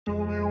Tell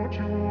me what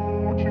you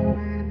want, what you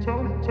need.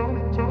 Tell me, tell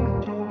me, tell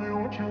me. Tell me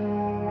what you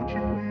want, what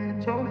you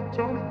need. Tell me,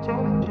 tell me,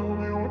 tell me. Tell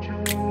me what you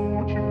want,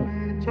 what you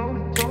need. Tell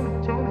me, tell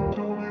me, tell me.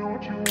 Tell me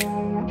what you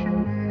want, what you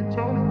need.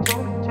 Tell me,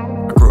 tell me, tell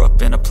me. I grew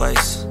up in a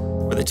place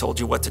where they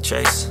told you what to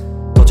chase,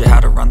 told you how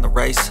to run the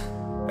race.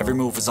 Every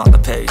move was on the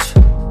page,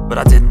 but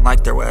I didn't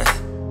like their way.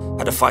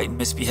 Had to fight and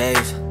misbehave,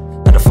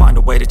 had to find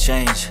a way to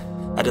change,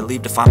 had to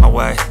leave to find my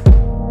way.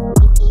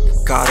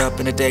 Caught up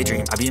in a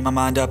daydream, I beat my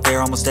mind up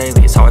there almost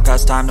daily. It's how I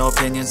pass time, no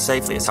opinions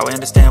safely. It's how I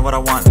understand what I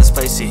want in this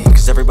place, see.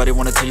 Cause everybody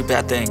wanna tell you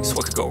bad things,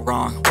 what could go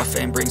wrong, what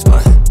fame brings.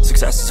 But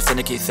success is a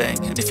finicky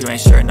thing, and if you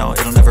ain't sure, no,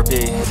 it'll never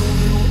be.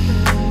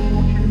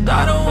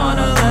 I don't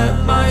wanna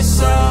let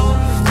myself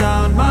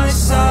down,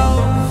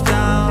 myself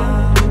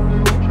down.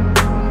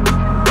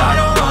 I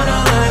don't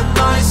wanna let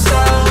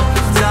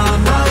myself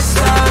down,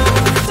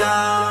 myself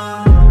down.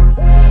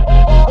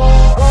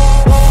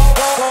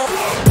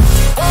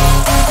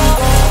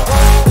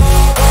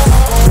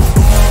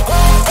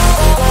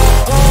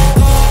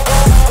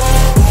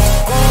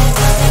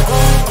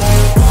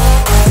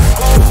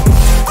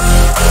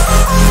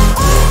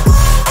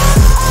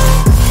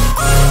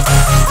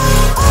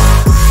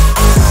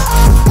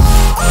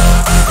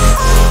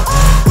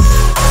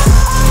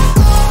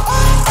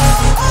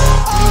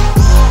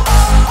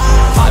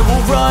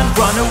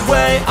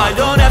 I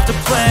don't have to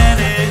plan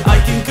it, I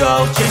can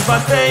go change my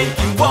fate.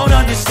 You won't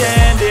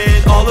understand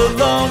it, all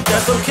alone,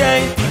 that's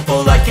okay.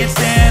 People, I can't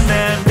stand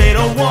them, they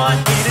don't want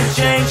me to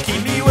change.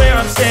 Keep me where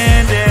I'm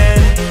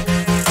standing,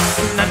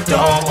 and I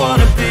don't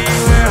wanna be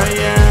where I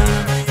am.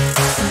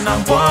 And I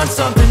want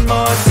something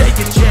more, take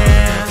a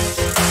chance.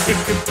 It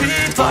could be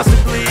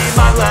possibly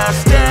my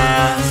last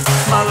dance,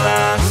 my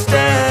last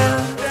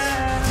dance.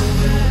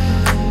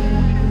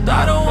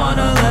 I don't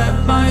wanna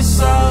let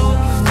myself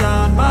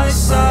down,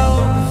 myself